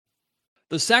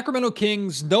The Sacramento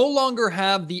Kings no longer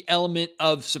have the element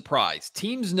of surprise.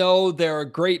 Teams know they're a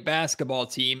great basketball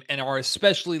team and are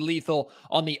especially lethal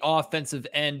on the offensive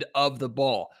end of the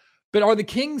ball. But are the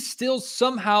Kings still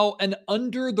somehow an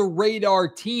under the radar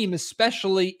team,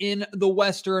 especially in the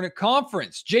Western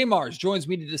Conference? Jay Mars joins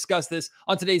me to discuss this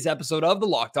on today's episode of the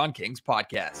Locked On Kings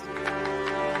podcast.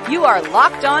 You are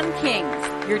Locked On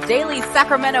Kings, your daily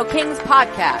Sacramento Kings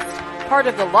podcast. Part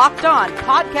of the Locked On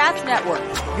Podcast Network,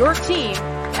 your team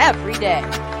every day.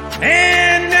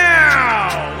 And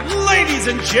now, ladies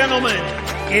and gentlemen,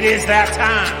 it is that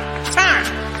time. Time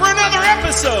for another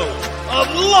episode of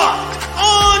Locked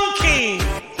On Kings.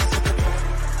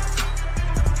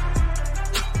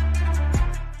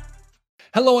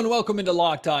 Hello and welcome into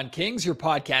Locked On Kings, your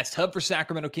podcast hub for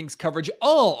Sacramento Kings coverage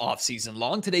all offseason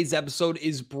long. Today's episode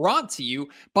is brought to you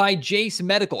by Jace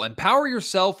Medical. Empower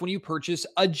yourself when you purchase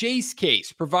a Jace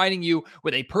case, providing you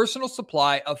with a personal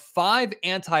supply of 5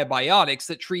 antibiotics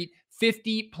that treat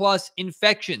 50 plus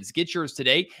infections. Get yours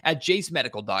today at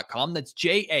jacemedical.com. That's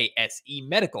JASE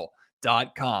Medical.com.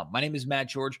 My name is Matt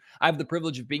George. I have the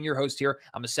privilege of being your host here.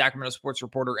 I'm a Sacramento sports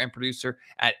reporter and producer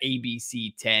at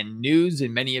ABC 10 News.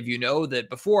 And many of you know that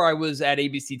before I was at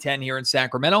ABC 10 here in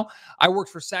Sacramento, I worked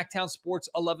for Sacktown Sports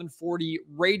 1140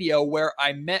 Radio, where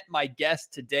I met my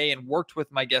guest today and worked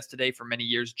with my guest today for many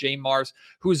years, Jay Mars,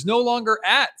 who is no longer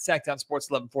at Sacktown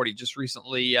Sports 1140, just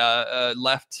recently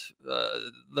left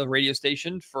the radio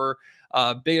station for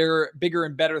bigger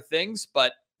and better things.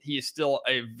 But he is still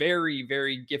a very,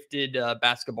 very gifted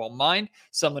basketball mind,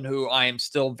 someone who I am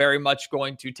still very much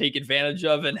going to take advantage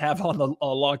of and have on the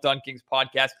Locked On Kings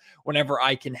podcast whenever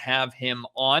I can have him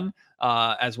on,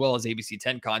 as well as ABC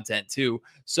 10 content too.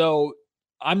 So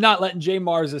I'm not letting Jay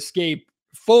Mars escape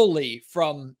fully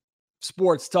from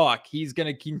sports talk. He's going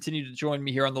to continue to join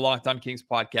me here on the Locked On Kings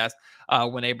podcast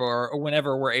whenever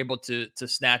we're able to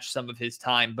snatch some of his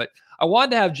time. But I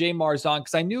wanted to have Jay Mars on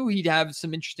because I knew he'd have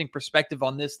some interesting perspective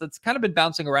on this that's kind of been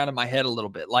bouncing around in my head a little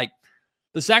bit. Like,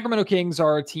 the Sacramento Kings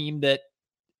are a team that,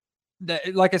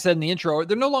 like I said in the intro,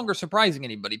 they're no longer surprising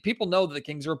anybody. People know that the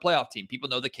Kings are a playoff team. People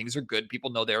know the Kings are good.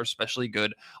 People know they're especially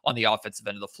good on the offensive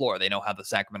end of the floor. They know how the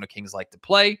Sacramento Kings like to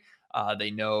play. They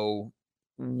know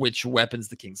which weapons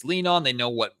the Kings lean on. They know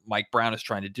what Mike Brown is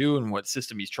trying to do and what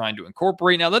system he's trying to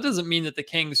incorporate. Now, that doesn't mean that the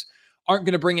Kings aren't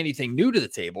going to bring anything new to the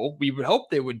table. We would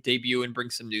hope they would debut and bring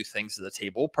some new things to the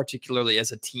table, particularly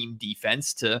as a team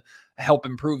defense to help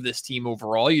improve this team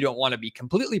overall. You don't want to be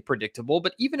completely predictable,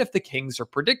 but even if the Kings are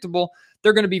predictable,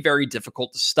 they're going to be very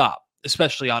difficult to stop,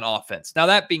 especially on offense. Now,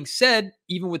 that being said,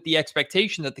 even with the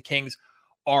expectation that the Kings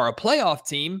are a playoff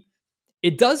team,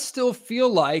 it does still feel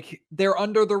like they're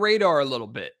under the radar a little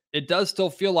bit. It does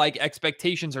still feel like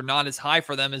expectations are not as high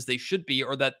for them as they should be,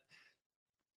 or that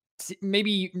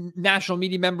maybe national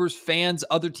media members, fans,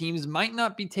 other teams might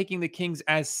not be taking the Kings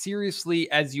as seriously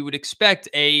as you would expect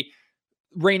a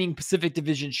reigning Pacific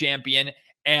Division champion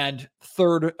and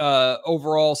third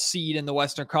overall seed in the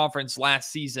Western Conference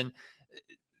last season.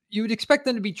 You would expect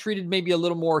them to be treated maybe a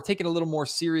little more, taken a little more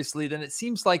seriously than it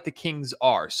seems like the Kings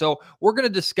are. So we're going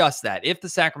to discuss that. If the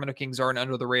Sacramento Kings are an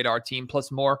under the radar team,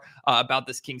 plus more about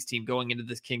this Kings team going into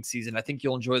this Kings season, I think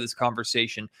you'll enjoy this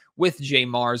conversation with Jay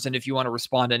Mars. And if you want to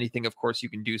respond to anything, of course, you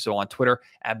can do so on Twitter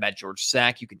at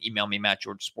MattGeorgeSack. You can email me,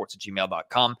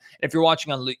 mattgeorgesports@gmail.com. And if you're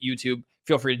watching on YouTube,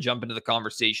 feel free to jump into the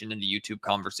conversation in the YouTube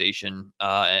conversation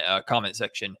comment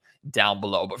section down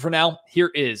below. But for now,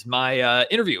 here is my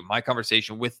my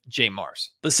conversation with Jay Mars.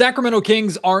 The Sacramento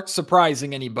Kings aren't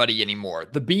surprising anybody anymore.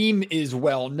 The beam is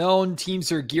well known.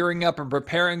 Teams are gearing up and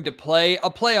preparing to play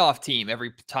a playoff team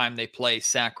every time they play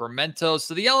Sacramento.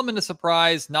 So the element of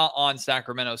surprise not on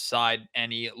Sacramento's side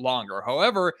any longer.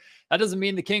 However, that doesn't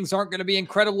mean the Kings aren't going to be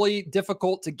incredibly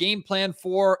difficult to game plan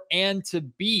for and to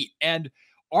beat. And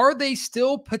are they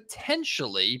still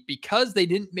potentially, because they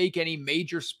didn't make any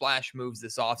major splash moves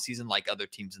this offseason like other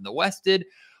teams in the West did,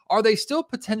 are they still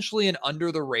potentially an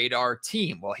under-the-radar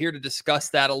team? Well, here to discuss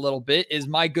that a little bit is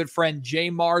my good friend Jay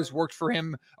Mars. Worked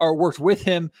with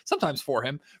him, sometimes for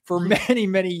him, for many,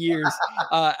 many years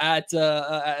at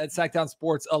Sacktown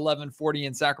Sports 1140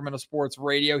 and Sacramento Sports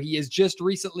Radio. He has just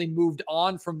recently moved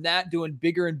on from that, doing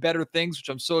bigger and better things, which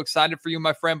I'm so excited for you,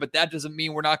 my friend. But that doesn't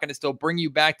mean we're not going to still bring you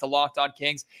back to Locked On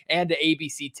Kings and to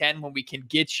ABC 10 when we can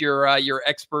get your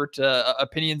expert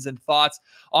opinions and thoughts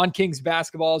on Kings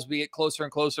basketball as we get closer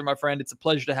and closer, my friend. It's a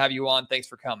pleasure to have you on. Thanks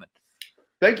for coming.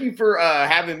 Thank you for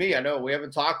having me. I know we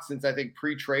haven't talked since I think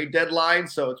pre-trade deadline,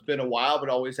 so it's been a while, but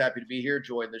always happy to be here,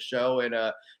 join the show, and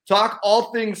talk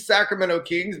all things Sacramento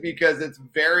Kings because it's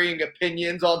varying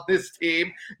opinions on this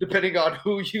team depending on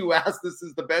who you ask. This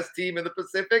is the best team in the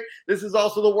Pacific. This is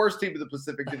also the worst team in the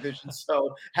Pacific Division.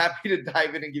 So happy to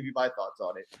dive in and give you my thoughts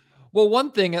on it. Well,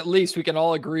 one thing at least we can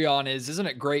all agree on is, isn't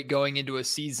it great going into a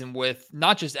season with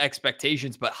not just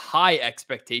expectations, but high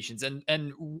expectations?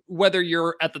 And whether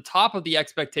you're at the top of the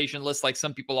expectation list, like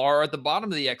some people are, or at the bottom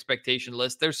of the expectation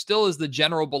list, there still is the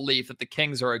general belief that the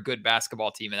Kings are a good basketball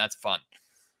team, and that's fun.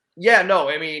 Yeah, no,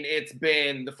 I mean, it's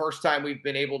been the first time we've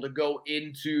been able to go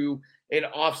into an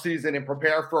offseason and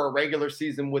prepare for a regular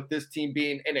season with this team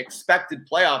being an expected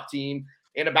playoff team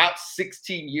in about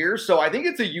 16 years. So I think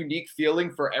it's a unique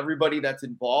feeling for everybody that's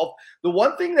involved. The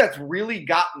one thing that's really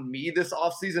gotten me this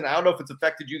offseason, I don't know if it's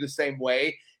affected you the same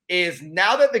way, is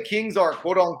now that the Kings are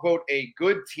quote unquote a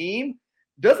good team,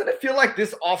 doesn't it feel like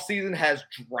this offseason has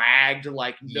dragged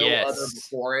like no other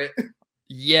before it?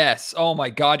 Yes. Oh my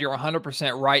God, you're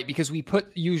 100% right, because we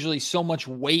put usually so much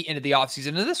weight into the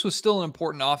offseason. And this was still an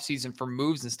important offseason for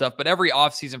moves and stuff, but every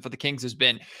offseason for the Kings has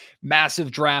been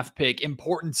massive draft pick,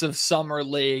 importance of summer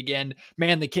league, and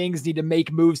man, the Kings need to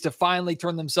make moves to finally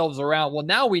turn themselves around. Well,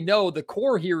 now we know the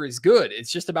core here is good.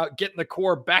 It's just about getting the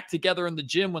core back together in the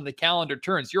gym when the calendar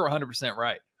turns. You're 100%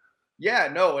 right. Yeah,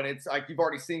 no, and it's like you've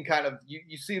already seen kind of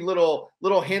you see little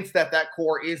hints that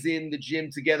core is in the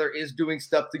gym together, is doing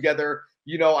stuff together.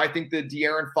 You know, I think the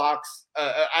De'Aaron Fox,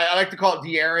 I like to call it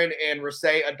De'Aaron and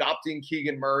Rasay adopting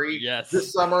Keegan Murray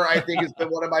this summer, I think has been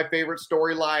one of my favorite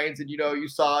storylines. And, you know, you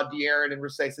saw De'Aaron and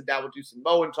Rasay sit down with Deuce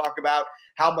Mo and talk about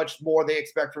how much more they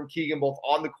expect from Keegan, both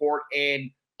on the court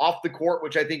and off the court,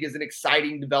 which I think is an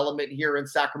exciting development here in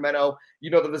Sacramento.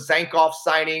 You know, the Vazenkov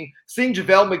signing, seeing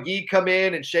JaVale McGee come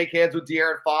in and shake hands with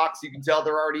De'Aaron Fox, you can tell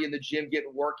they're already in the gym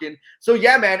getting working. So,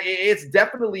 yeah, man, it's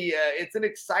definitely it's an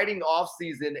exciting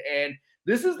offseason. And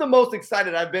this is the most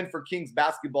excited I've been for Kings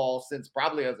basketball since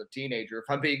probably as a teenager, if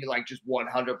I'm being like just 100%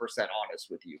 honest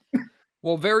with you.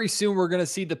 Well, very soon we're going to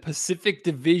see the Pacific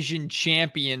Division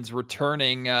champions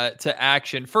returning to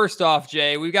action. First off,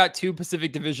 Jay, we've got 2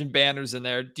 Pacific Division banners in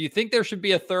there. Do you think there should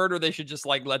be a third, or they should just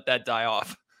like let that die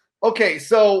off? Okay,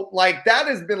 so like that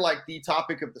has been like the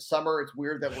topic of the summer. It's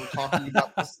weird that we're talking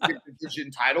about Pacific Division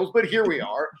titles, but here we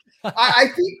are. I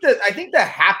think the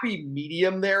happy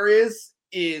medium there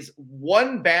is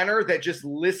one banner that just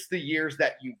lists the years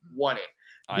that you've won it.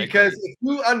 Because if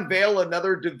you unveil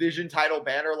another division title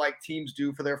banner like teams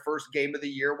do for their first game of the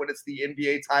year when it's the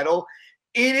NBA title,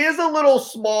 it is a little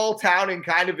small town and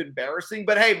kind of embarrassing.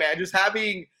 But hey, man, just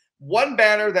having one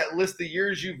banner that lists the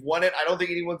years you've won it, I don't think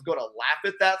anyone's going to laugh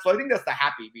at that. So I think that's the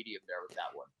happy medium there with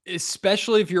that one.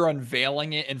 Especially if you're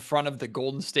unveiling it in front of the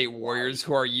Golden State Warriors,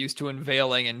 who are used to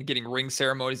unveiling and getting ring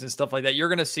ceremonies and stuff like that. You're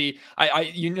going to see,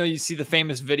 you see the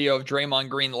famous video of Draymond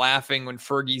Green laughing when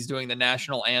Fergie's doing the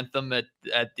national anthem at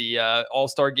the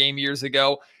All-Star game years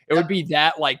ago. It would be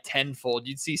that like tenfold.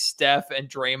 You'd see Steph and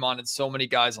Draymond and so many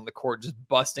guys on the court just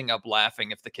busting up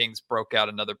laughing if the Kings broke out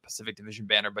another Pacific Division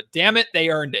banner. But damn it, they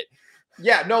earned it.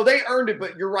 Yeah, no, they earned it,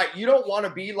 but you're right. You don't want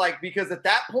to be like, because at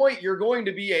that point, you're going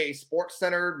to be a Sports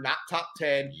Center, not top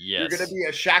 10. Yes. You're going to be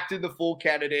a Shaq in the Fool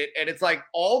candidate. And it's like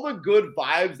all the good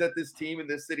vibes that this team in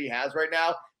this city has right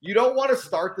now, you don't want to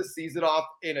start the season off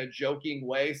in a joking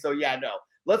way. So, yeah, no,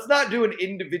 let's not do an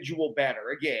individual banner.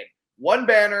 Again, one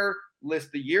banner,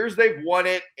 list the years they've won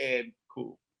it, and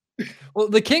cool. Well,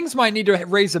 the Kings might need to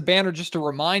raise a banner just to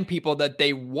remind people that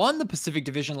they won the Pacific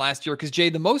Division last year. Because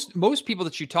Jay, the most people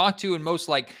that you talk to and most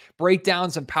like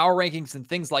breakdowns and power rankings and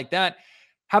things like that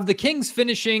have the Kings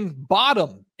finishing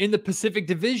bottom in the Pacific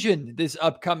Division this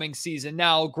upcoming season.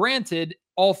 Now, granted,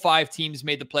 all 5 teams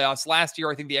made the playoffs last year.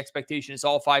 I think the expectation is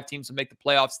all 5 teams will make the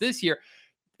playoffs this year.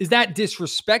 Is that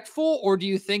disrespectful, or do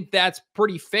you think that's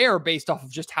pretty fair based off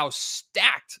of just how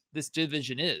stacked this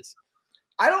division is?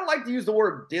 I don't like to use the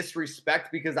word disrespect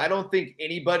because I don't think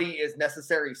anybody is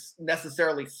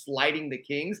necessarily slighting the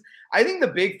Kings. I think the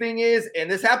big thing is,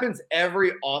 and this happens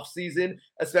every offseason,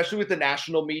 especially with the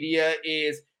national media,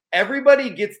 is everybody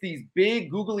gets these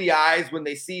big googly eyes when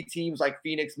they see teams like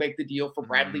Phoenix make the deal for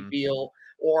Bradley Beal,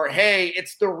 or, hey,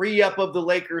 it's the re-up of the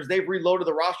Lakers. They've reloaded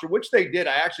the roster, which they did.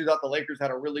 I actually thought the Lakers had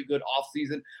a really good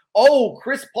offseason. Oh,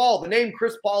 Chris Paul. The name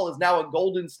Chris Paul is now a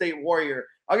Golden State Warrior.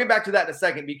 I'll get back to that in a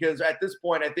second because at this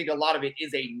point, I think a lot of it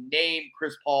is a name,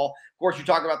 Chris Paul. Of course, you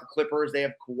talk about the Clippers. They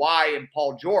have Kawhi and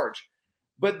Paul George.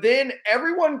 But then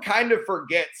everyone kind of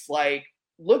forgets, like,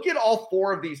 look at all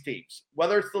 4 of these teams,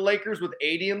 whether it's the Lakers with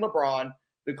AD and LeBron,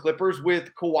 the Clippers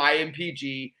with Kawhi and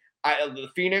PG, the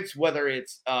Phoenix, whether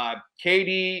it's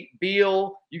KD,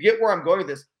 Beal, you get where I'm going with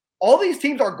this. All these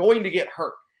teams are going to get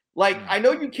hurt. Like, I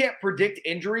know you can't predict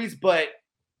injuries, but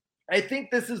I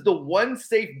think this is the one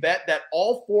safe bet that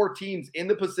all 4 teams in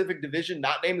the Pacific Division,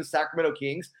 not named the Sacramento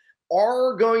Kings,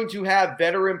 are going to have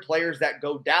veteran players that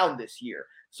go down this year.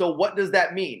 So what does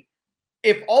that mean?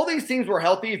 If all these teams were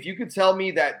healthy, if you could tell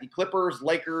me that the Clippers,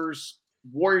 Lakers,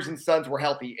 Warriors, and Suns were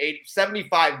healthy,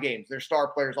 75 games, their star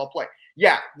players all play.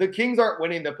 Yeah, the Kings aren't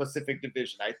winning the Pacific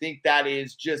Division. I think that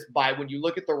is just by when you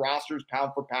look at the rosters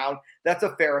pound for pound, that's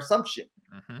a fair assumption.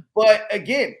 But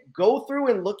again, go through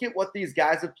and look at what these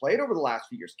guys have played over the last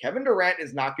few years. Kevin Durant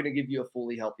is not going to give you a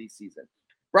fully healthy season.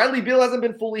 Bradley Beal hasn't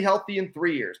been fully healthy in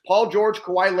 3 years. Paul George,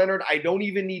 Kawhi Leonard, I don't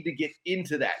even need to get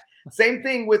into that. Same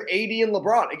thing with AD and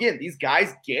LeBron. Again, these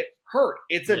guys get hurt.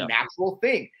 It's a natural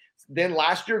thing. Then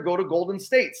last year, go to Golden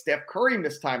State. Steph Curry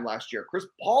missed time last year. Chris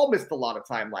Paul missed a lot of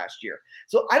time last year.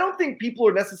 So I don't think people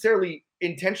are necessarily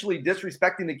intentionally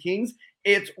disrespecting the Kings.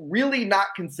 It's really not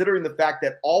considering the fact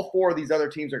that all 4 of these other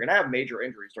teams are going to have major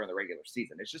injuries during the regular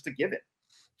season. It's just a given.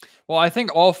 Well, I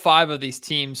think all 5 of these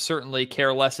teams certainly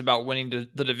care less about winning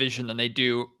the division than they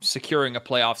do securing a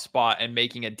playoff spot and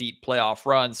making a deep playoff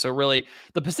run. So really,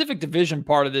 the Pacific Division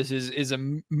part of this is a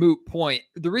moot point.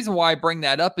 The reason why I bring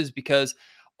that up is because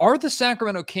are the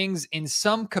Sacramento Kings in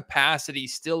some capacity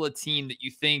still a team that you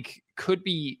think could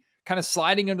be kind of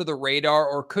sliding under the radar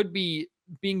or could be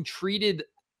being treated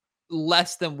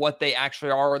less than what they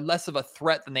actually are, or less of a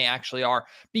threat than they actually are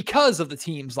because of the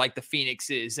teams like the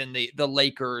Phoenixes and the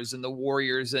Lakers and the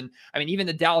Warriors. And I mean, even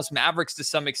the Dallas Mavericks to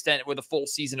some extent with a full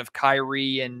season of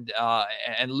Kyrie and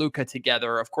Luka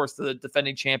together, of course, the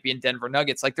defending champion Denver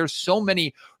Nuggets. Like there's so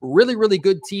many really, really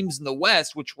good teams in the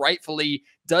West, which rightfully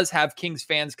does have Kings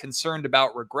fans concerned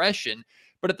about regression.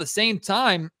 But at the same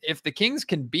time, if the Kings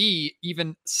can be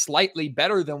even slightly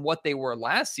better than what they were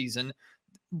last season,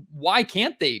 why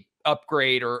can't they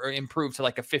upgrade or improve to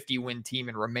like a 50-win team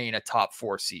and remain a top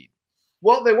 4 seed?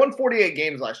 Well, they won 48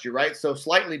 games last year, right? So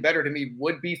slightly better to me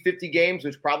would be 50 games,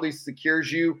 which probably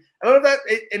secures you. I don't know that.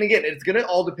 And again, it's going to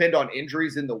all depend on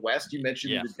injuries in the West. You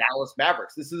mentioned the Dallas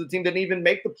Mavericks. This is a team that didn't even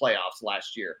make the playoffs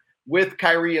last year with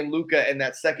Kyrie and Luka in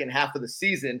that second half of the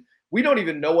season. We don't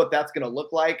even know what that's going to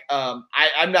look like.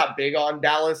 I'm not big on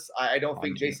Dallas. I don't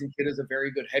think Jason Kidd is a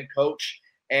very good head coach.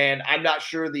 And I'm not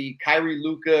sure the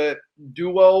Kyrie-Luka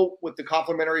duo with the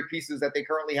complementary pieces that they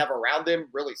currently have around them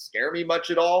really scare me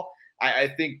much at all.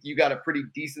 I think you got a pretty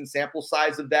decent sample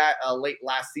size of that late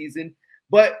last season.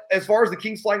 But as far as the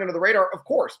Kings flying under the radar, of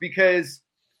course, because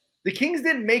the Kings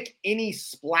didn't make any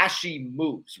splashy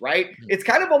moves, right? It's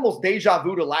kind of almost deja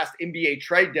vu to last NBA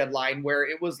trade deadline where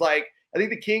it was like, I think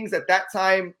the Kings at that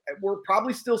time were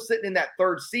probably still sitting in that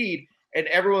 3rd seed. And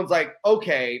everyone's like,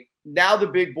 okay, now the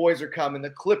big boys are coming.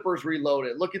 The Clippers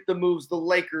reloaded. Look at the moves the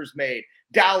Lakers made.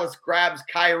 Dallas grabs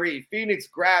Kyrie. Phoenix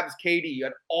grabs KD. You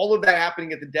had all of that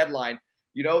happening at the deadline.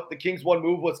 You know, the Kings' one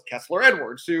move was Kessler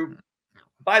Edwards, who,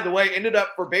 by the way, ended up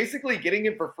for basically getting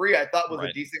him for free. I thought was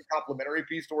a decent complimentary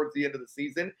piece towards the end of the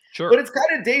season. But it's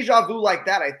kind of deja vu like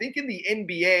that. I think in the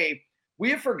NBA,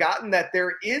 we have forgotten that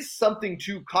there is something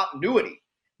to continuity.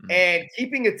 And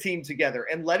keeping a team together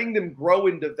and letting them grow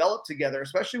and develop together,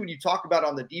 especially when you talk about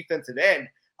on the defensive end.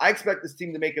 I expect this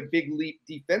team to make a big leap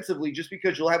defensively just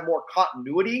because you'll have more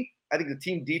continuity. I think the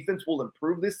team defense will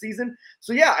improve this season.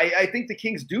 So, yeah, I think the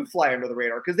Kings do fly under the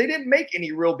radar because they didn't make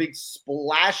any real big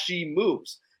splashy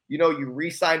moves. You know, you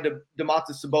re-signed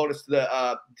Domantas Sabonis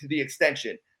to the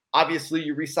extension. Obviously,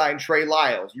 you re-signed Trey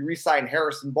Lyles. You re-signed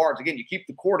Harrison Barnes. Again, you keep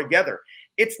the core together.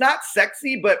 It's not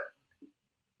sexy, but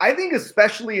I think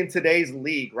especially in today's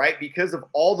league, right, because of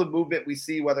all the movement we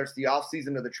see, whether it's the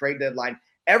offseason or the trade deadline,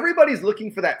 everybody's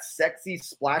looking for that sexy,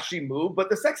 splashy move, but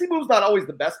the sexy move is not always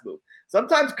the best move.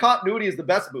 Sometimes continuity is the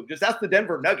best move. Just ask the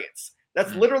Denver Nuggets.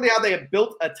 That's literally how they have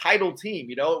built a title team.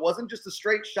 You know, it wasn't just a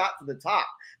straight shot to the top.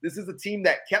 This is a team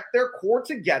that kept their core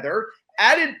together,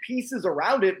 added pieces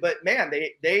around it, but man,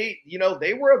 they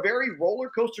were a very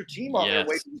roller coaster team on their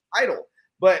way to the title.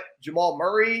 But Jamal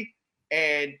Murray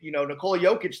and, Nikola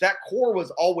Jokic, that core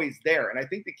was always there. And I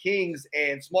think the Kings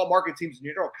and small market teams in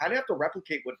general kind of have to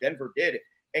replicate what Denver did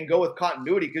and go with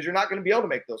continuity because you're not going to be able to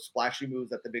make those splashy moves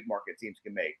that the big market teams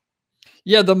can make.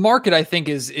 Yeah, the market, I think,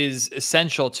 is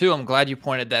essential, too. I'm glad you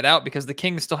pointed that out because the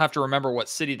Kings still have to remember what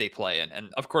city they play in.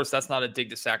 And, of course, that's not a dig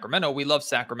to Sacramento. We love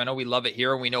Sacramento. We love it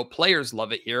here, and we know players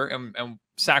love it here. And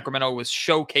Sacramento was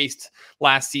showcased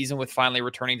last season with finally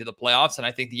returning to the playoffs. And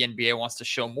I think the NBA wants to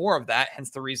show more of that.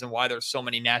 Hence the reason why there's so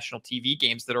many national TV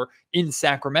games that are in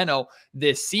Sacramento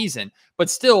this season. But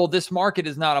still, this market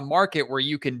is not a market where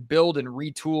you can build and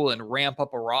retool and ramp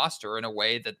up a roster in a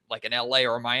way that like an LA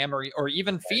or Miami or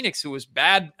even Phoenix, who was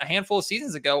bad a handful of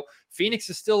seasons ago. Phoenix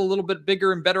is still a little bit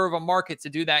bigger and better of a market to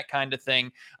do that kind of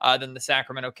thing than the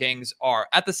Sacramento Kings are.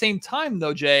 At the same time,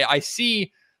 though, Jay, I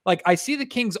see the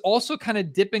Kings also kind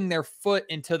of dipping their foot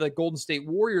into the Golden State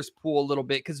Warriors pool a little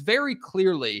bit, because very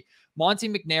clearly Monte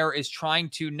McNair is trying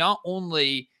to not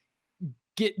only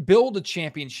build a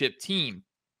championship team,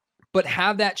 but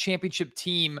have that championship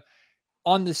team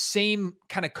on the same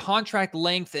kind of contract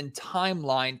length and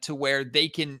timeline to where they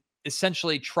can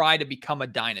essentially try to become a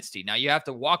dynasty. Now, you have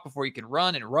to walk before you can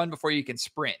run and run before you can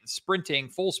sprint.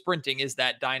 Full sprinting is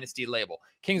that dynasty label.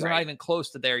 Kings are not even close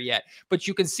to there yet. But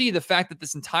you can see the fact that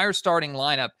this entire starting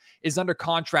lineup is under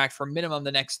contract for minimum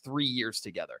the next 3 years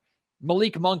together.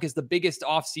 Malik Monk is the biggest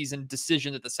offseason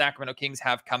decision that the Sacramento Kings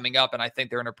have coming up, and I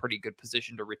think they're in a pretty good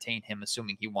position to retain him,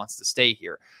 assuming he wants to stay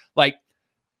here. Like,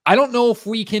 I don't know if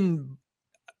we can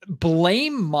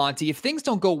blame Monty if things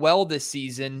don't go well this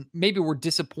season. Maybe we're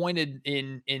disappointed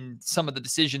in some of the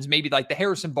decisions. Maybe like the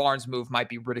Harrison Barnes move might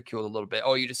be ridiculed a little bit.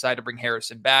 Oh, you decided to bring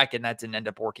Harrison back and that didn't end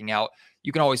up working out.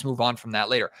 You can always move on from that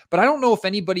later. But I don't know if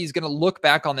anybody's going to look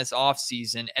back on this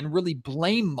offseason and really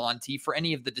blame Monty for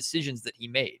any of the decisions that he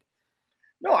made.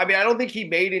 No, I mean, I don't think he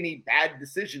made any bad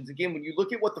decisions. Again, when you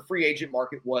look at what the free agent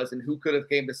market was and who could have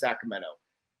came to Sacramento,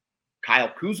 Kyle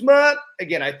Kuzma,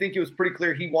 again, I think it was pretty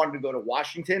clear he wanted to go to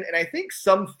Washington. And I think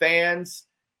some fans,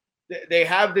 they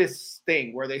have this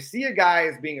thing where they see a guy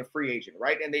as being a free agent,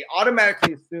 right? And they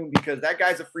automatically assume because that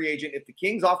guy's a free agent, if the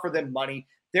Kings offer them money,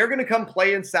 they're going to come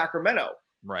play in Sacramento.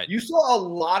 Right. You saw a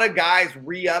lot of guys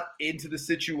re-up into the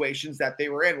situations that they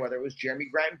were in, whether it was Jeremy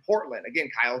Grant in Portland, again,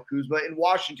 Kyle Kuzma in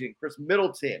Washington, Chris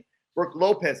Middleton, Brook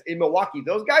Lopez in Milwaukee.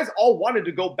 Those guys all wanted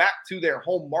to go back to their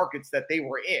home markets that they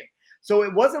were in. So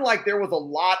it wasn't like there was a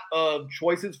lot of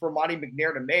choices for Monte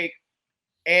McNair to make.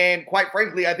 And quite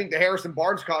frankly, I think the Harrison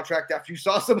Barnes contract, after you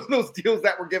saw some of those deals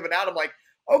that were given out, I'm like,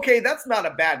 okay, that's not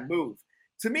a bad move.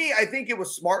 To me, I think it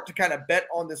was smart to kind of bet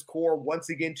on this core once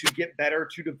again to get better,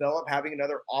 to develop, having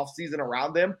another offseason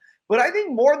around them. But I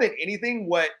think more than anything,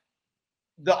 what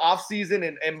the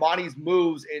offseason and Monty's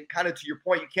moves, and kind of to your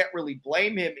point, you can't really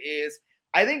blame him, is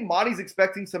I think Monty's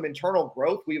expecting some internal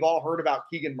growth. We've all heard about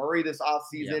Keegan Murray this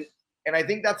offseason. Yeah. And I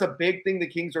think that's a big thing the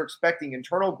Kings are expecting,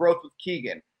 internal growth with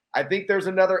Keegan. I think there's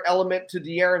another element to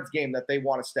De'Aaron's game that they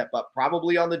want to step up,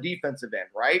 probably on the defensive end,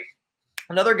 right?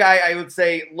 Another guy I would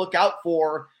say look out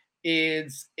for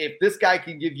is if this guy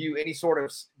can give you any sort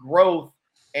of growth,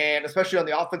 and especially on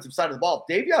the offensive side of the ball.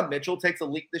 Davion Mitchell takes a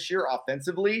leap this year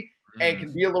offensively and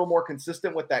can be a little more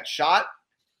consistent with that shot.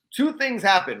 Two things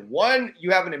happen. One,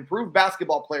 you have an improved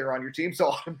basketball player on your team,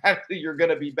 so automatically you're going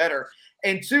to be better.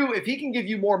 And two, if he can give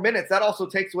you more minutes, that also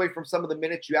takes away from some of the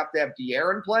minutes you have to have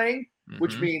De'Aaron playing,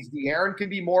 which means De'Aaron can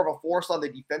be more of a force on the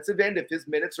defensive end. If his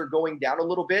minutes are going down a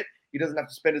little bit, he doesn't have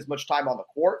to spend as much time on the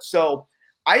court. So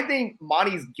I think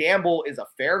Monty's gamble is a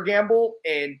fair gamble.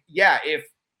 And yeah, if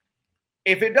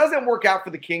it doesn't work out for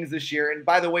the Kings this year, and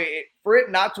by the way, for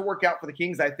it not to work out for the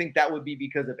Kings, I think that would be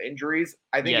because of injuries.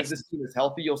 I think if this team is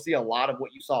healthy, you'll see a lot of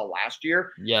what you saw last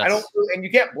year. Yes. And you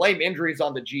can't blame injuries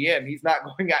on the GM. He's not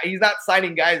going out. He's not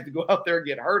signing guys to go out there and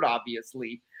get hurt,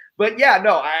 obviously. But yeah,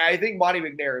 no, I think Monte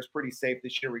McNair is pretty safe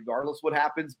this year, regardless what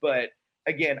happens. But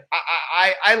again,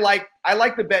 I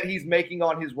like the bet he's making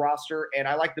on his roster, and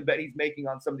I like the bet he's making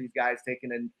on some of these guys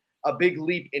taking a big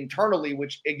leap internally,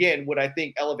 which again would, I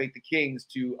think, elevate the Kings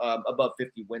to above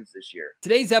 50 wins this year.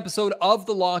 Today's episode of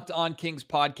the Locked On Kings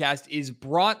podcast is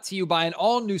brought to you by an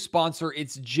all-new sponsor.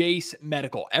 It's Jace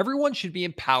Medical. Everyone should be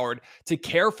empowered to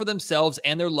care for themselves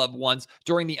and their loved ones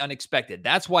during the unexpected.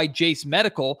 That's why Jace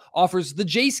Medical offers the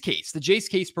Jace Case. The Jace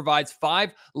Case provides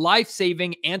 5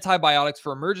 life-saving antibiotics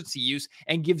for emergency use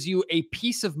and gives you a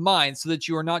peace of mind so that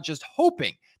you are not just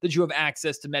hoping that you have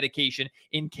access to medication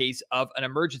in case of an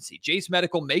emergency. Jace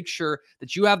Medical makes sure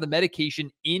that you have the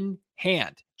medication in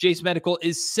hand. Jace Medical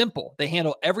is simple. They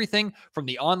handle everything from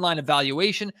the online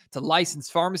evaluation to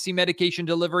licensed pharmacy medication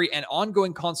delivery and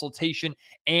ongoing consultation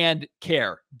and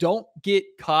care. Don't get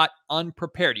caught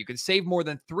unprepared. You can save more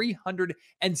than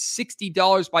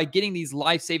 $360 by getting these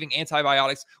life-saving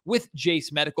antibiotics with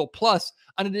Jace Medical, plus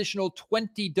an additional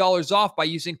 $20 off by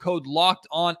using code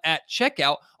LOCKEDON at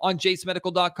checkout on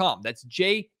jacemedical.com. That's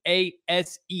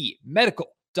JASE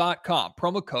medical.com.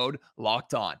 Promo code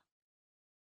LOCKEDON.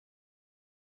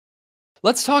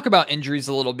 Let's talk about injuries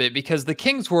a little bit because the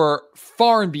Kings were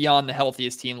far and beyond the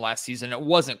healthiest team last season. It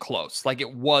wasn't close. Like,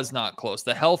 it was not close.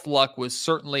 The health luck was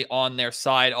certainly on their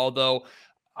side, although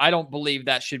I don't believe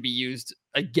that should be used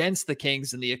against the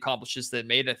Kings and the accomplishments they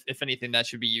made. If anything, that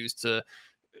should be used to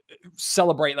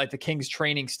celebrate like the Kings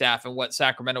training staff and what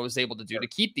Sacramento was able to do to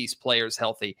keep these players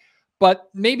healthy. But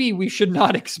maybe we should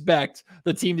not expect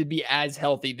the team to be as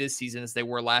healthy this season as they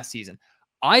were last season.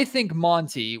 I think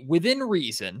Monty, within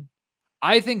reason,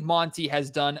 I think Monty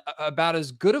has done about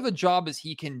as good of a job as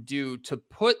he can do to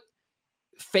put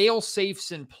fail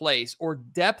safes in place or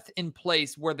depth in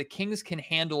place where the Kings can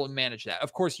handle and manage that.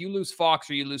 Of course, you lose Fox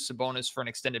or you lose Sabonis for an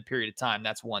extended period of time.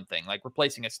 That's one thing. Like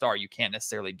replacing a star, you can't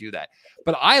necessarily do that.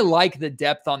 But I like the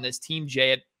depth on this team,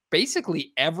 Jay, at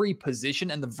basically every position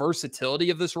and the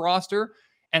versatility of this roster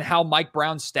and how Mike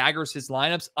Brown staggers his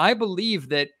lineups. I believe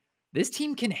that this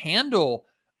team can handle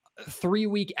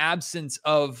 3-week absence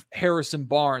of Harrison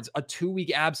Barnes, a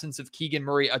 2-week absence of Keegan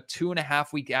Murray, a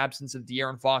 2.5-week absence of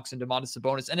De'Aaron Fox and Domantas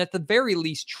Sabonis, and at the very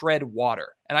least tread water.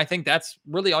 And I think that's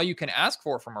really all you can ask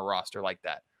for from a roster like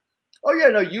that. Oh yeah,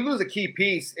 no, you lose a key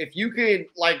piece. If you can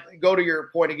like go to your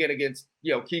point again against,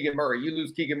 Keegan Murray, you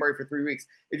lose Keegan Murray for 3 weeks.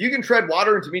 If you can tread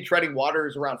water, and to me, treading water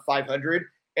is around 500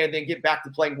 and then get back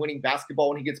to playing winning basketball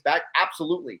when he gets back.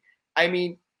 Absolutely. I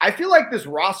mean, I feel like this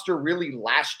roster really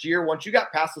last year, once you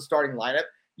got past the starting lineup,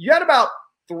 you had about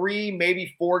 3,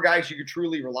 maybe 4 guys you could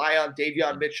truly rely on.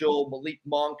 Davion Mitchell, Malik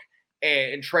Monk,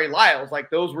 and Trey Lyles.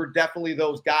 Like those were definitely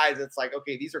those guys. It's like,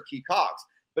 okay, these are key cogs.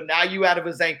 But now you add a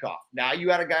Vezenkov. Now you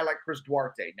add a guy like Chris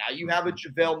Duarte. Now you have a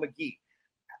JaVale McGee.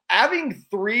 Having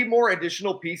 3 more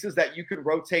additional pieces that you could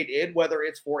rotate in, whether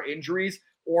it's for injuries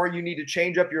or you need to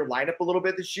change up your lineup a little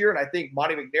bit this year. And I think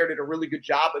Monty McNair did a really good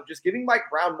job of just giving Mike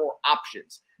Brown more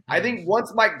options. I think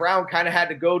once Mike Brown kind of had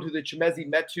to go to the Chimezie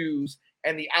Metus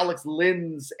and the Alex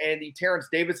Lins and the Terrence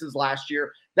Davises last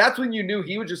year, that's when you knew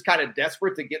he was just kind of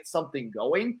desperate to get something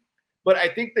going. But I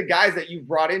think the guys that you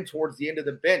brought in towards the end of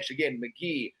the bench, again,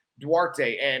 McGee,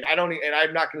 Duarte, and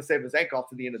I'm not going to say Vezenkov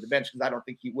to the end of the bench because I don't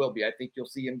think he will be. I think you'll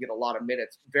see him get a lot of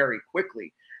minutes very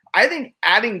quickly. I think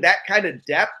adding that kind of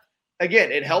depth,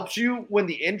 again, it helps you when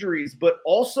the injuries, but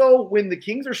also when the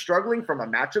Kings are struggling from a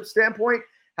matchup standpoint.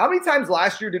 How many times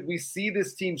last year did we see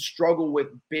this team struggle with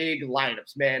big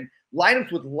lineups, man?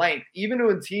 Lineups with length, even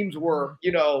when teams were,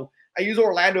 I use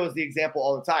Orlando as the example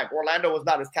all the time. Orlando was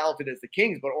not as talented as the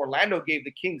Kings, but Orlando gave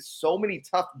the Kings so many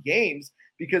tough games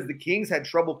because the Kings had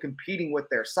trouble competing with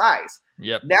their size.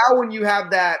 Yep. Now when you have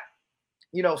that,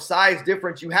 size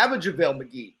difference, you have a JaVale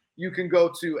McGee you can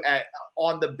go to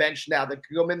on the bench now that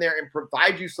can come in there and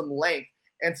provide you some length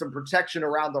and some protection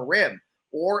around the rim.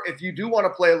 Or if you do want to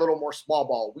play a little more small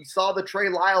ball, we saw the Trey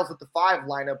Lyles at the 5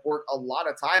 lineup work a lot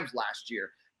of times last year.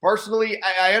 Personally,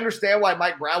 I understand why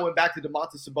Mike Brown went back to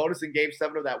Domantas Sabonis in Game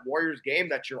 7 of that Warriors game.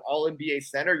 That's your all-NBA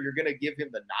center. You're going to give him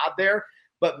the nod there.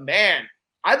 But, man,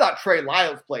 I thought Trey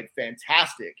Lyles played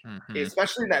fantastic,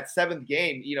 especially in that 7th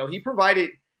game. He provided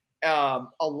a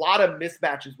lot of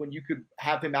mismatches when you could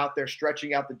have him out there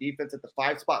stretching out the defense at the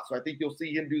 5 spot. So I think you'll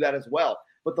see him do that as well.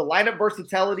 But the lineup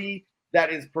versatility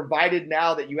that is provided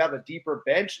now that you have a deeper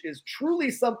bench is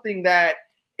truly something that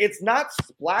it's not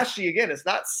splashy. Again, it's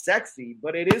not sexy,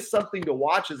 but it is something to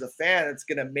watch as a fan. That's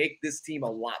going to make this team a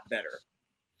lot better.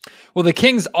 Well, the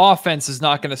Kings offense is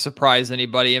not going to surprise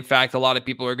anybody. In fact, a lot of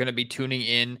people are going to be tuning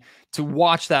in to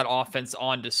watch that offense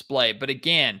on display. But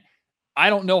again, I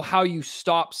don't know how you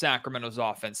stop Sacramento's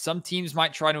offense. Some teams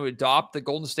might try to adopt the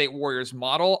Golden State Warriors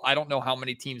model. I don't know how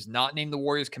many teams not named the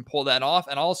Warriors can pull that off.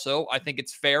 And also, I think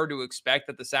it's fair to expect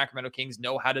that the Sacramento Kings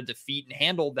know how to defeat and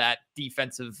handle that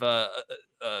defensive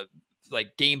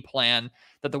game plan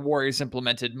that the Warriors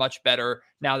implemented much better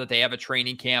now that they have a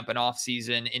training camp, an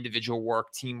offseason, individual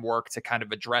work, teamwork to kind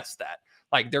of address that.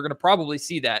 Like they're going to probably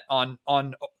see that on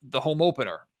the home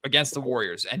opener against the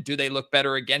Warriors. And do they look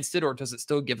better against it, or does it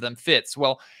still give them fits?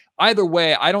 Well, either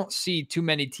way, I don't see too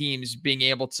many teams being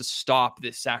able to stop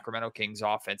this Sacramento Kings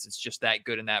offense. It's just that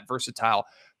good and that versatile.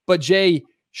 But Jay,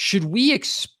 should we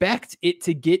expect it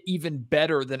to get even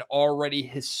better than already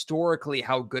historically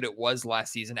how good it was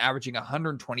last season, averaging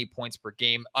 120 points per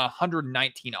game,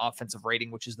 119 offensive rating,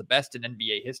 which is the best in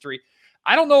NBA history?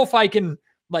 I don't know if I can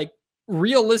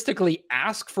realistically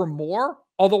ask for more,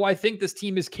 although I think this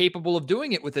team is capable of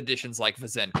doing it with additions like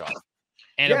Vezenkov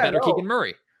and a better Keegan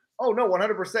Murray. Oh, no,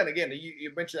 100%. Again,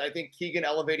 you mentioned, I think Keegan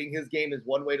elevating his game is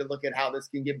one way to look at how this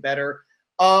can get better.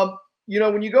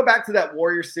 When you go back to that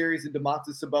Warriors series and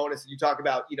Domantas Sabonis, and you talk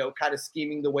about, kind of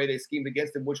scheming the way they schemed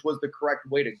against him, which was the correct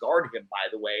way to guard him, by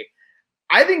the way.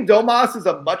 I think Domas is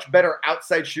a much better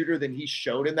outside shooter than he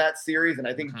showed in that series, and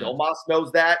I think Domas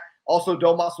knows that. Also,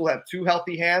 Domas will have 2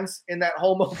 healthy hands in that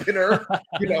home opener.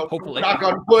 Hopefully. Knock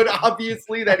on wood,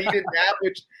 obviously, that he didn't have,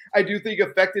 which I do think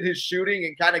affected his shooting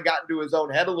and kind of got into his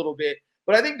own head a little bit.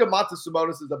 But I think Domantas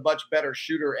Sabonis is a much better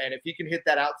shooter, and if he can hit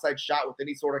that outside shot with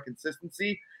any sort of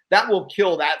consistency, that will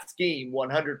kill that scheme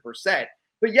 100%.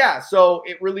 But yeah, so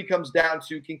it really comes down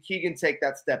to, can Keegan take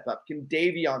that step up? Can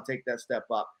Davion take that step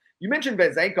up? You mentioned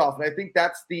Vezenkov, and I think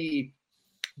that's going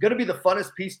to be the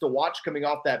funnest piece to watch coming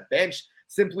off that bench,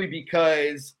 simply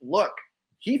because, look,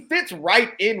 he fits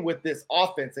right in with this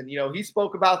offense. And, he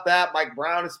spoke about that. Mike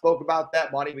Brown has spoke about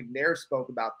that. Monty McNair spoke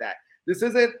about that. This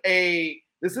isn't a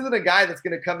guy that's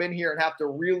going to come in here and have to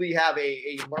really have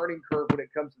a learning curve when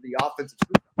it comes to the offensive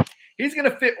system. He's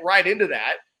going to fit right into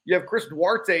that. You have Chris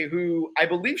Duarte, who I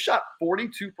believe shot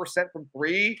 42% from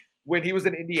 3 when he was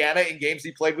in Indiana in games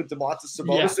he played with Domantas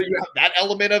Sabonis. Yeah. So you have that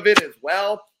element of it as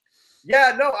well.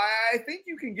 Yeah, no, I think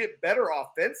you can get better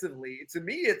offensively. To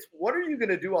me, it's what are you going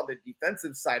to do on the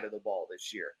defensive side of the ball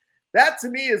this year? That, to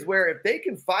me, is where if they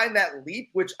can find that leap,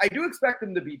 which I do expect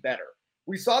them to be better.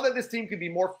 We saw that this team could be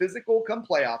more physical come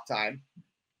playoff time,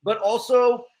 but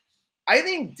also I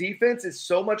think defense is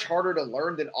so much harder to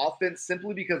learn than offense,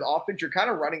 simply because offense, you're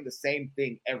kind of running the same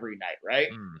thing every night, right?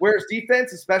 Whereas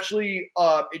defense, especially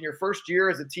in your first year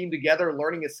as a team together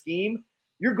learning a scheme,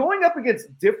 you're going up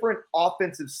against different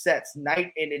offensive sets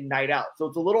night in and night out. So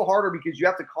it's a little harder because you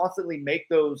have to constantly make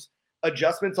those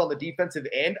adjustments on the defensive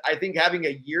end. I think having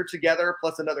a year together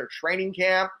plus another training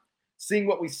camp, seeing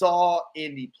what we saw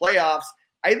in the playoffs,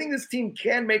 I think this team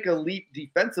can make a leap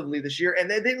defensively this year. And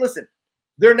they listen,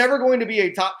 they're never going to be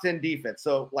a top 10 defense.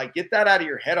 So, get that out of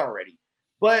your head already.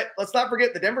 But let's not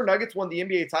forget the Denver Nuggets won the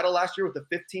NBA title last year with the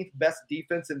 15th best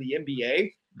defense in the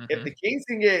NBA. If the Kings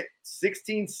can get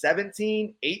 16,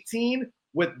 17, 18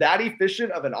 with that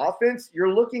efficient of an offense,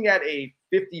 you're looking at a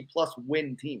 50-plus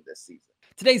win team this season.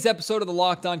 Today's episode of the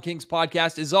Locked On Kings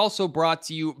podcast is also brought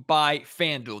to you by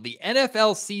FanDuel. The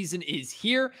NFL season is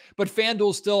here, but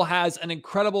FanDuel still has an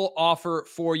incredible offer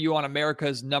for you on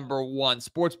America's #1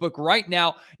 sportsbook. Right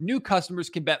now, new customers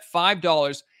can bet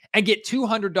 $5 and get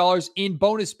 $200 in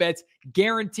bonus bets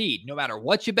guaranteed. No matter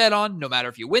what you bet on, no matter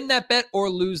if you win that bet or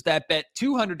lose that bet,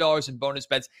 $200 in bonus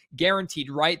bets guaranteed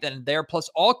right then and there. Plus,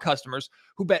 all customers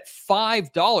who bet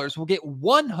 $5 will get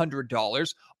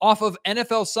 $100 off of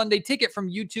NFL Sunday Ticket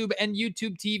from YouTube and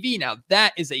YouTube TV. Now,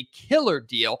 that is a killer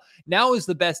deal. Now is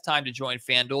the best time to join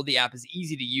FanDuel. The app is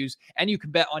easy to use, and you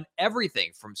can bet on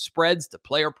everything from spreads to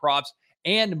player props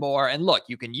and more. And look,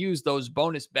 you can use those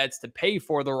bonus bets to pay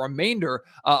for the remainder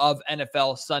of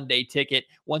NFL Sunday Ticket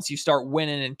once you start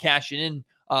winning and cashing in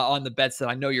on the bets that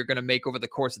I know you're going to make over the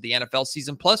course of the NFL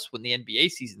season. Plus, when the NBA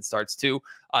season starts too,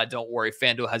 don't worry,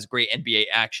 FanDuel has great NBA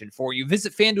action for you.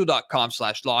 Visit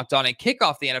FanDuel.com/lockedon and kick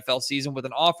off the NFL season with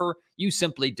an offer you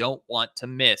simply don't want to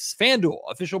miss. FanDuel,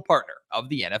 official partner of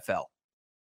the NFL.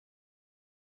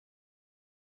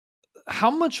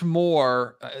 How much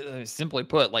more, simply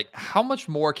put, how much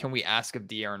more can we ask of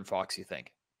De'Aaron Fox, you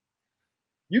think?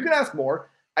 You can ask more.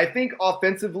 I think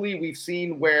offensively, we've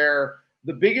seen where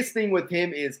the biggest thing with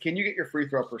him is, can you get your free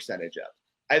throw percentage up?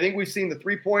 I think we've seen the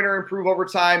three-pointer improve over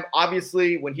time.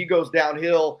 Obviously, when he goes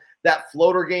downhill, that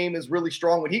floater game is really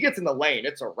strong. When he gets in the lane,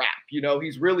 it's a wrap.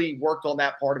 He's really worked on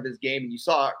that part of his game, and you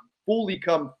saw it fully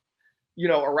come,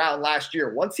 around last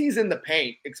year. Once he's in the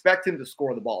paint, expect him to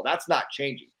score the ball. That's not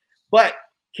changing. But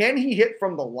can he hit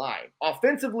from the line?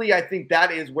 Offensively, I think that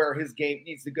is where his game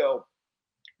needs to go.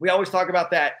 We always talk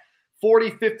about that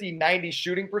 40, 50, 90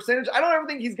 shooting percentage. I don't ever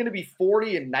think he's going to be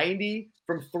 40 and 90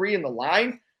 from 3 in the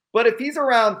line. But if he's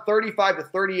around 35 to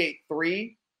 38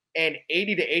 3 and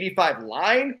 80 to 85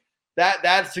 line,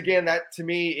 that's again, that to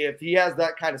me, if he has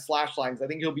that kind of slash lines, I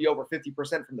think he'll be over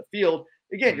 50% from the field.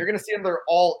 Again, you're going to see another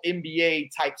all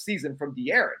NBA type season from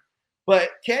De'Aaron.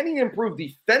 But can he improve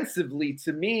defensively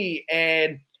to me?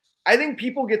 And I think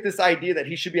people get this idea that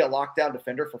he should be a lockdown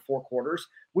defender for 4 quarters.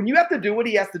 When you have to do what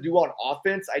he has to do on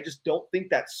offense, I just don't think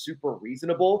that's super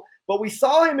reasonable. But we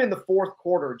saw him in the 4th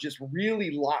quarter just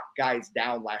really lock guys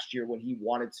down last year when he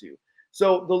wanted to.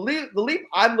 So the leap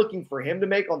I'm looking for him to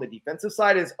make on the defensive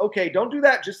side is, okay, don't do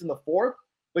that just in the 4th,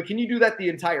 but can you do that the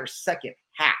entire second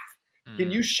half? Can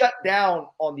you shut down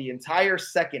on the entire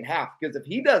second half? Because if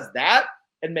he does that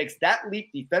and makes that leap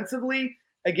defensively,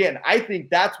 again, I think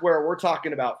that's where we're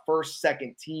talking about first,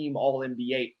 second team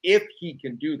All-NBA, if he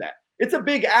can do that. It's a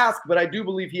big ask, but I do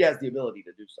believe he has the ability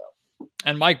to do so.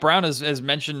 And Mike Brown has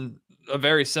mentioned a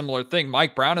very similar thing.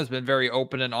 Mike Brown has been very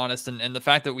open and honest, and the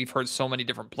fact that we've heard so many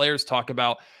different players talk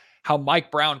about how Mike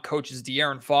Brown coaches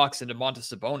De'Aaron Fox and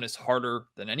Domantas Sabonis harder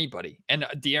than anybody. And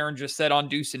De'Aaron just said on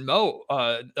Deuce and Mo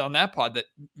on that pod that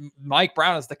Mike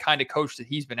Brown is the kind of coach that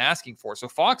he's been asking for. So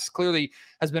Fox clearly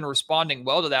has been responding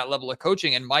well to that level of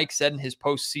coaching. And Mike said in his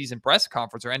postseason press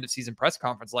conference or end of season press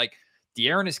conference, like,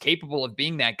 De'Aaron is capable of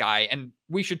being that guy. And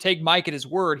we should take Mike at his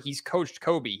word. He's coached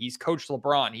Kobe. He's coached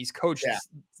LeBron. He's coached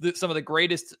some of the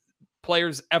greatest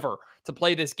players ever to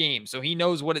play this game. So he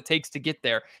knows what it takes to get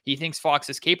there. He thinks Fox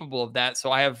is capable of that.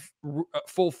 So I have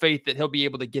full faith that he'll be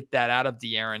able to get that out of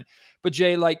De'Aaron. But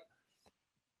Jay, like,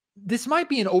 this might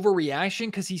be an overreaction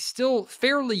because he's still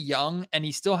fairly young and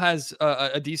he still has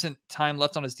a decent time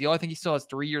left on his deal. I think he still has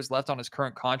 3 years left on his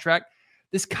current contract.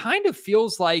 This kind of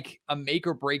feels like a make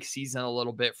or break season a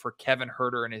little bit for Kevin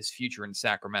Huerter and his future in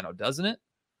Sacramento, doesn't it?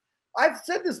 I've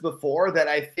said this before that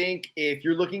I think if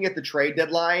you're looking at the trade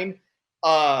deadline,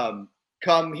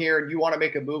 come here and you want to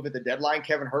make a move at the deadline,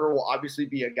 Kevin Huerter will obviously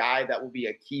be a guy that will be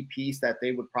a key piece that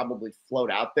they would probably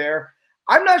float out there.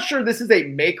 I'm not sure this is a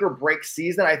make or break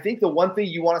season. I think the one thing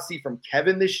you want to see from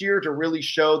Kevin this year to really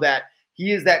show that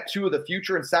he is that two of the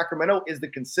future in Sacramento is the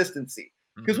consistency.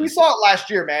 Because we saw it last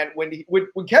year, man. When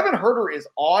Kevin Huerter is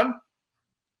on,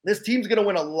 this team's going to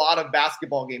win a lot of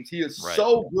basketball games. He is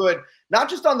so good, not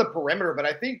just on the perimeter, but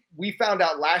I think we found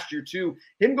out last year too,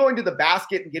 him going to the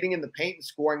basket and getting in the paint and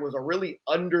scoring was a really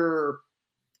I don't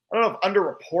know if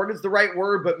underreported is the right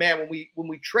word, but man, when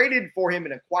we traded for him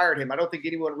and acquired him, I don't think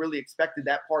anyone really expected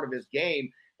that part of his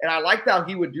game. And I liked how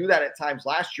he would do that at times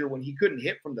last year when he couldn't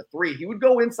hit from the three. He would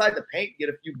go inside the paint, get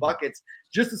a few buckets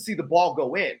just to see the ball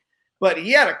go in. But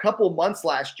he had a couple months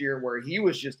last year where he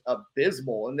was just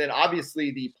abysmal. And then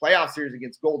obviously the playoff series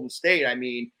against Golden State, I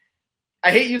mean, I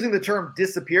hate using the term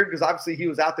disappeared because obviously he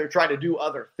was out there trying to do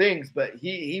other things, but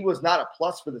he was not a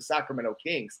plus for the Sacramento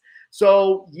Kings.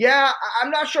 So, yeah, I'm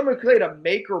not sure I'm going to create a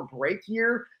make or break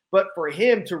here, but for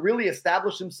him to really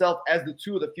establish himself as the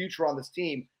two of the future on this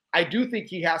team, I do think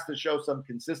he has to show some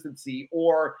consistency.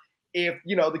 Or if,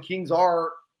 the Kings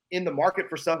are in the market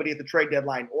for somebody at the trade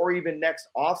deadline or even next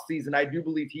offseason, I do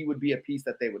believe he would be a piece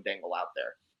that they would dangle out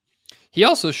there. He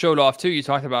also showed off too. You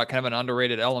talked about kind of an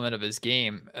underrated element of his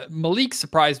game. Malik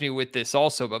surprised me with this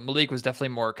also, but Malik was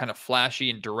definitely more kind of flashy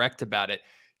and direct about it.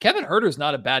 Kevin Huerter is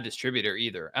not a bad distributor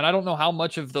either. And I don't know how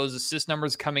much of those assist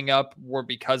numbers coming up were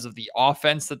because of the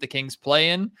offense that the Kings play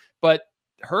in, but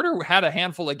Huerter had a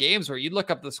handful of games where you'd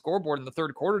look up the scoreboard in the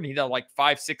third quarter and he'd have like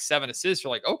 5, 6, 7 assists. You're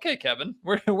like, okay, Kevin,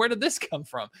 where did this come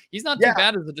from? He's not too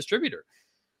bad as a distributor.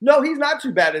 No, he's not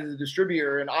too bad as a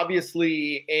distributor. And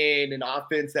obviously in an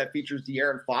offense that features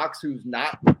De'Aaron Fox, who's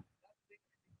not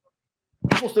 –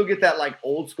 people still get that like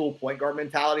old school point guard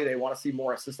mentality. They want to see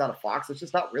more assists out of Fox. It's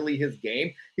just not really his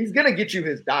game. He's going to get you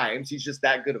his dimes. He's just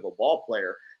that good of a ball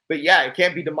player. But yeah, it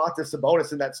can't be Domantas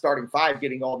Sabonis in that starting five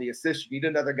getting all the assists. You need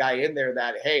another guy in there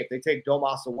that, hey, if they take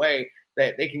Domas away,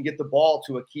 that they can get the ball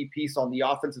to a key piece on the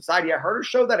offensive side. Yeah, Huerter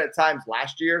showed that at times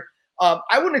last year.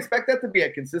 I wouldn't expect that to be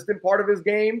a consistent part of his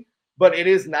game, but it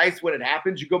is nice when it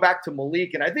happens. You go back to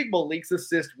Malik, and I think Malik's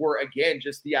assists were, again,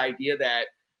 just the idea that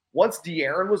once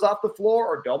De'Aaron was off the floor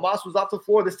or Domas was off the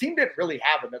floor, this team didn't really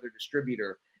have another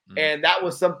distributor. And that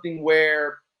was something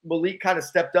where Malik kind of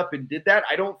stepped up and did that.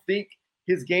 I don't think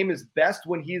his game is best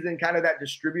when he's in kind of that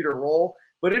distributor role,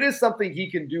 but it is something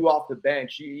he can do off the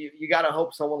bench. You got to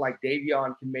hope someone like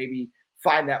Davion can maybe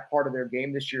find that part of their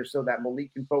game this year so that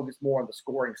Malik can focus more on the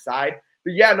scoring side.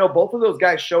 But yeah, no, both of those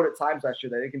guys showed at times last year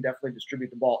that they can definitely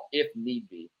distribute the ball if need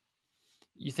be.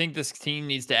 You think this team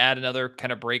needs to add another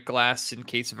kind of break glass in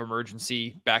case of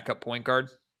emergency backup point guard?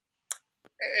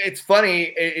 It's funny.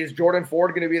 Is Jordan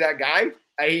Ford going to be that guy?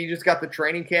 He just got the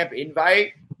training camp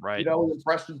invite. Right. He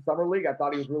impressed in Summer League. I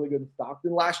thought he was really good in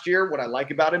Stockton last year. What I like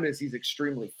about him is he's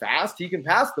extremely fast. He can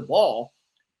pass the ball.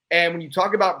 And when you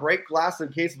talk about break glass in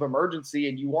case of emergency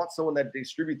and you want someone that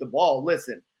distribute the ball,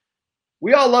 listen,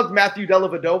 we all loved Matthew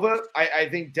Dellavedova. I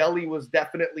think Delly was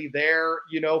definitely there,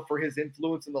 for his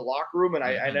influence in the locker room. And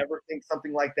I never think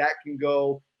something like that can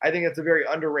go. I think it's a very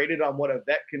underrated on what a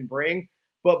vet can bring.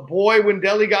 But boy, when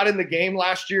Delly got in the game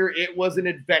last year, it was an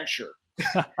adventure.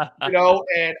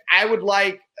 And I would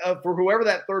like for whoever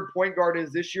that third point guard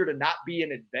is this year to not be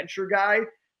an adventure guy.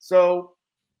 So,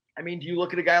 I mean, do you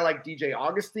look at a guy like DJ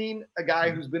Augustine, a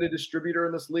guy who's been a distributor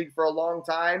in this league for a long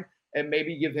time, and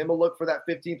maybe give him a look for that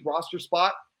 15th roster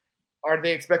spot? Are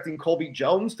they expecting Colby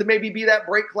Jones to maybe be that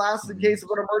break glass in case of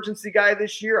an emergency guy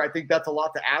this year? I think that's a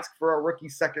lot to ask for a rookie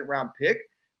second-round pick,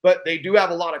 but they do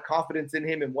have a lot of confidence in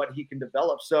him and what he can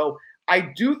develop. So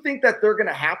I do think that they're going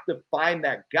to have to find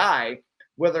that guy,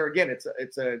 whether, again,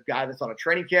 it's a guy that's on a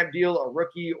training camp deal, a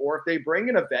rookie, or if they bring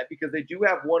in a vet, because they do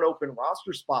have one open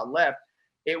roster spot left.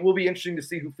 it will be interesting to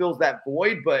see who fills that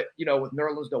void. But, with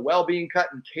Nerlens Noel being cut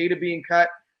and Kata being cut,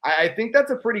 I think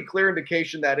that's a pretty clear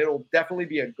indication that it'll definitely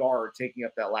be a guard taking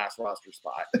up that last roster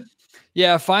spot.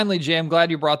 Yeah, finally, Jay, I'm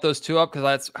glad you brought those two up because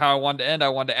that's how I wanted to end. I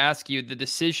wanted to ask you the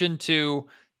decision to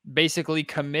basically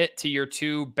commit to your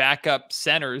two backup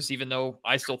centers, even though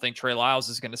I still think Trey Lyles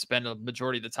is going to spend a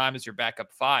majority of the time as your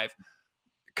backup five.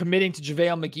 Committing to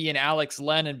JaVale McGee and Alex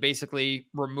Len and basically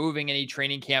removing any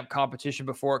training camp competition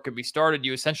before it could be started.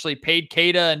 You essentially paid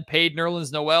Kata and paid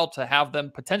Nerlens Noel to have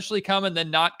them potentially come and then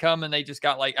not come. And they just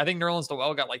got I think Nerlens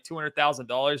Noel got like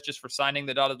 $200,000 just for signing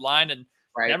the dotted line and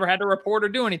never had to report or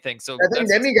do anything. So I think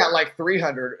Nemi got like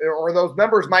 300 or those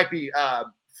numbers might be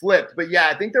flipped. But yeah,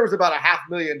 I think there was about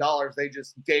 $500,000 they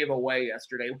just gave away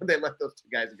yesterday when they let those two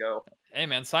guys go. Hey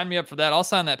man, sign me up for that. I'll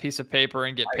sign that piece of paper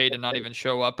and get paid and not even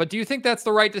show up. But do you think that's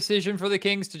the right decision for the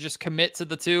Kings to just commit to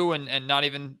the two and not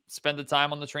even spend the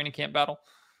time on the training camp battle?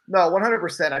 No,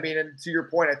 100%. I mean, and to your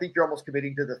point, I think you're almost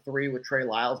committing to the three with Trey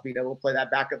Lyles being able to play that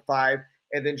backup five,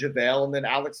 and then JaVale, and then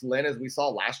Alex Len, as we saw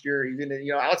last year. Even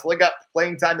Alex Len got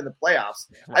playing time in the playoffs.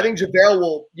 Right. I think JaVale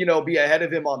will be ahead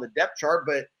of him on the depth chart,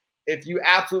 but if you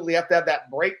absolutely have to have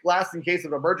that break glass in case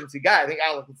of emergency guy, I think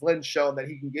Alex Len's shown that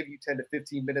he can give you 10 to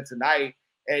 15 minutes a night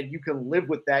and you can live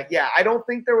with that. Yeah, I don't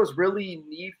think there was really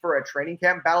need for a training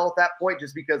camp battle at that point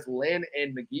just because Len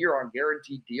and McGee are on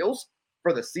guaranteed deals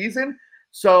for the season.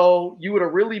 So you would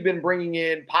have really been bringing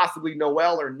in possibly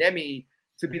Noel or Nemi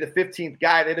to be the 15th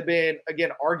guy. They'd have been,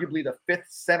 again, arguably the fifth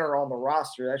center on the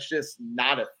roster. That's just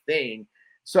not a thing.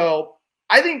 So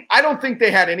I don't think they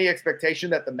had any expectation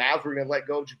that the Mavs were going to let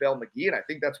go of JaVale McGee, and I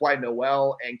think that's why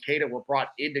Noel and Kata were brought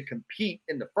in to compete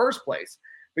in the first place.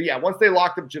 But yeah, once they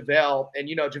locked up JaVale, and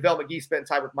JaVale McGee spent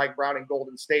time with Mike Brown in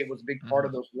Golden State, was a big part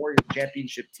of those Warriors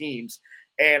championship teams.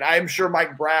 And I'm sure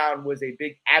Mike Brown was a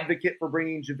big advocate for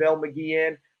bringing JaVale McGee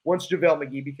in. Once JaVale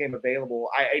McGee became available,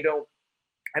 I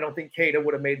don't think Kata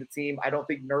would have made the team. I don't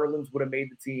think Nerlens would have made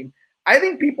the team. I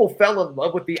think people fell in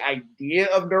love with the idea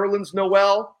of Nerlens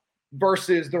Noel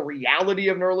versus the reality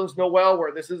of Nerlens Noel,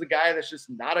 where this is a guy that's just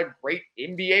not a great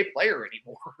NBA player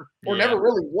anymore, or never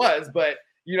really was, but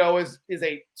is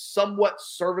a somewhat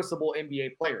serviceable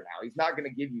NBA player now. He's not going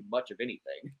to give you much of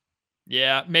anything.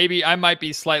 Yeah, maybe I might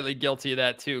be slightly guilty of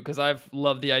that too, because I've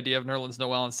loved the idea of Nerlens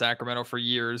Noel in Sacramento for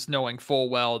years, knowing full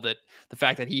well that the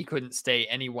fact that he couldn't stay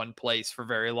any one place for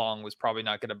very long was probably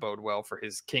not going to bode well for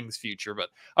his Kings future. But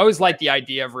I always liked the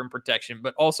idea of rim protection,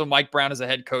 but also Mike Brown is a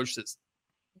head coach that's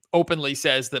openly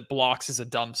says that blocks is a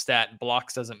dumb stat and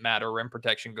blocks doesn't matter. Rim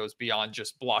protection goes beyond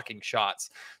just blocking shots.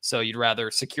 So you'd rather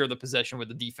secure the possession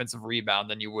with a defensive rebound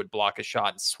than you would block a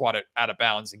shot and swat it out of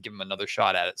bounds and give them another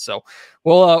shot at it. So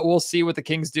we'll see what the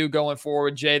Kings do going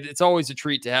forward. Jay, it's always a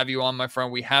treat to have you on, my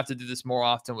friend. We have to do this more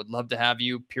often. Would love to have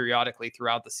you periodically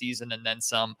throughout the season and then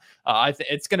some. I think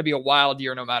it's going to be a wild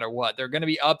year no matter what. There are going to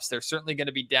be ups. There's certainly going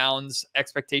to be downs.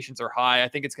 Expectations are high. I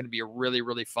think it's going to be a really,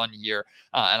 really fun year.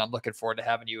 And I'm looking forward to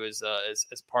having you as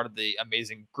part of the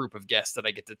amazing group of guests that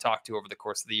I get to talk to over the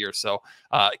course of the year. So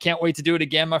can't wait to do it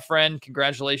again, my friend.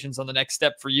 Congratulations on the next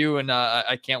step for you. And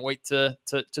I can't wait to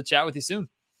chat with you soon.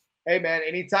 Hey man,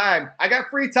 anytime. I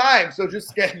got free time. So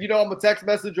just get, I'm a text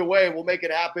message away. We'll make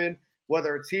it happen.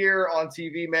 Whether it's here on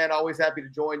TV, man, always happy to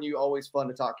join you. Always fun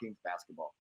to talk Kings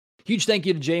basketball. Huge thank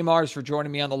you to Jay Mars for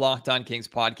joining me on the Locked On Kings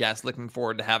podcast. Looking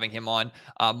forward to having him on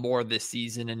more this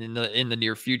season and in the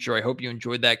near future. I hope you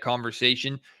enjoyed that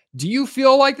conversation. Do you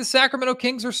feel like the Sacramento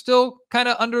Kings are still kind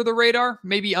of under the radar?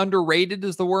 Maybe underrated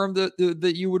is the word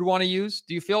that you would want to use.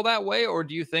 Do you feel that way? Or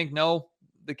do you think, no,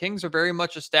 the Kings are very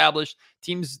much established.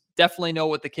 Teams definitely know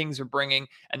what the Kings are bringing,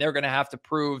 and they're going to have to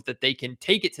prove that they can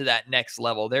take it to that next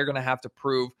level. They're going to have to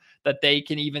prove that they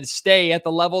can even stay at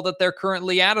the level that they're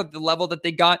currently at, or the level that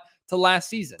they got to last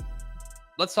season.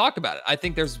 Let's talk about it. I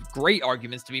think there's great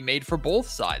arguments to be made for both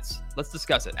sides. Let's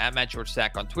discuss it. At Matt George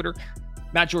Sack on Twitter,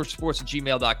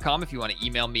 MattGeorgeSports@gmail.com if you want to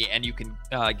email me, and you can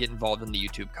get involved in the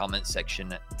YouTube comment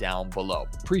section down below.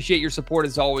 Appreciate your support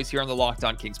as always here on the Locked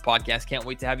On Kings podcast. Can't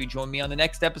wait to have you join me on the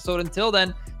next episode. Until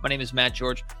then, my name is Matt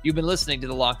George. You've been listening to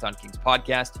the Locked On Kings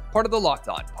podcast, part of the Locked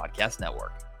On Podcast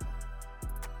Network.